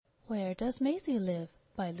Where Does Maisy Live?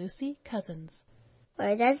 By Lucy Cousins.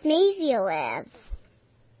 Where does Maisy live?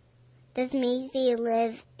 Does Maisy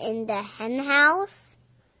live in the hen house?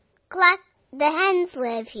 Cluck, the hens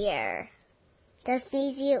live here. Does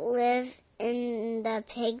Maisy live in the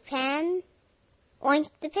pig pen? Oink,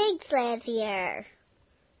 the pigs live here.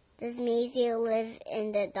 Does Maisy live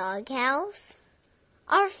in the dog house?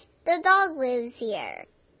 Arf, the dog lives here.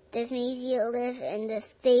 Does Maisy live in the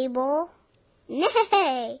stable?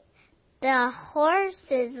 Nay, the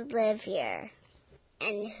horses live here.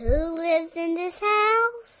 And who lives in this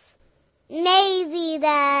house? Maisy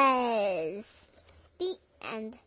does. The end.